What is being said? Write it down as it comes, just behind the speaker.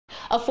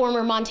A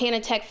former Montana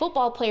Tech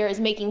football player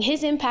is making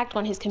his impact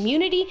on his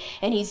community,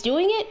 and he's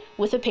doing it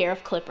with a pair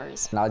of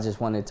clippers. And I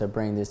just wanted to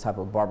bring this type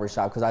of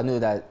barbershop because I knew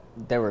that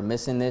they were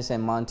missing this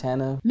in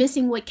Montana.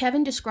 Missing what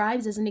Kevin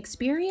describes as an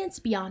experience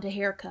beyond a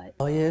haircut.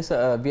 Oh yeah, it's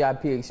a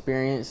VIP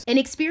experience. An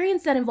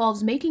experience that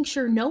involves making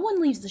sure no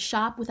one leaves the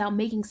shop without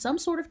making some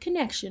sort of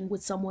connection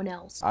with someone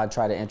else. I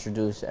try to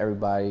introduce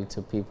everybody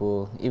to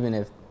people, even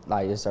if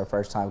like it's their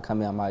first time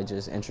coming, I might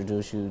just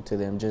introduce you to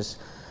them just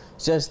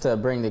to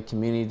bring the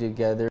community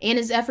together. And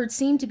his efforts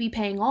seem to be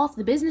paying off.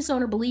 The business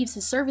owner believes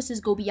his services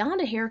go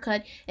beyond a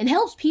haircut and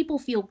helps people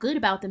feel good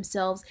about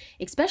themselves,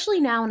 especially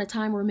now in a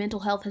time where mental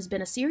health has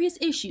been a serious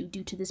issue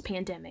due to this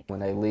pandemic. When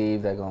they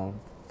leave, they're going to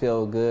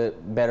feel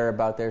good, better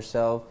about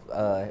themselves.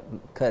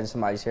 Cutting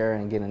somebody's hair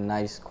and getting a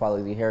nice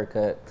quality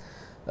haircut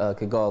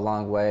could go a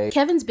long way.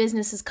 Kevin's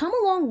business has come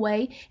a long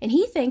way, and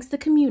he thanks the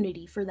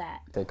community for that.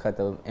 They cut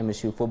the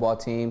MSU football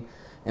team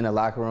in the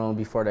locker room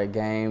before their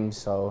game,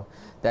 so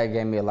that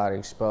gave me a lot of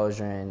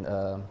exposure and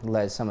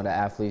led some of the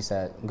athletes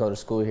that go to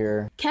school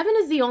here. Kevin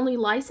is the only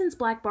licensed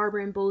black barber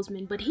in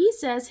Bozeman, but he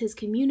says his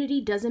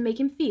community doesn't make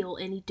him feel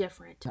any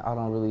different. I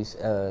don't really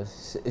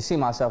see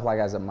myself like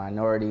as a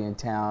minority in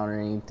town or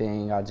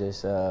anything. I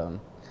just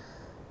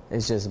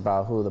it's just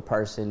about who the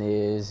person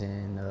is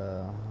and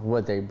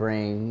what they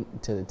bring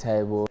to the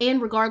table.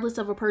 And regardless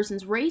of a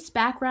person's race,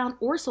 background,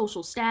 or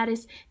social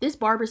status, this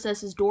barber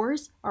says his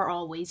doors are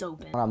always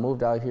open. When I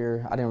moved out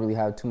here, I didn't really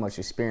have too much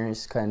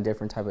experience cutting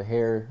different type of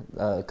hair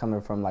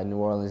coming from like New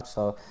Orleans.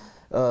 So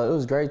it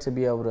was great to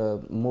be able to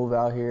move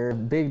out here.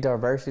 Big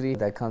diversity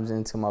that comes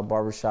into my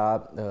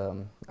barbershop.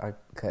 I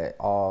cut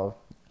all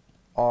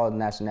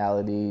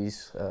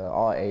nationalities,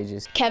 all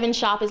ages. Kevin's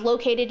shop is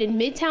located in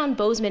Midtown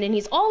Bozeman, and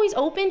he's always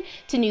open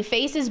to new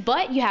faces,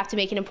 but you have to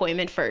make an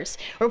appointment first.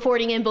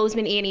 Reporting in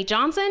Bozeman, Annie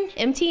Johnson,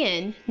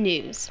 MTN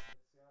News.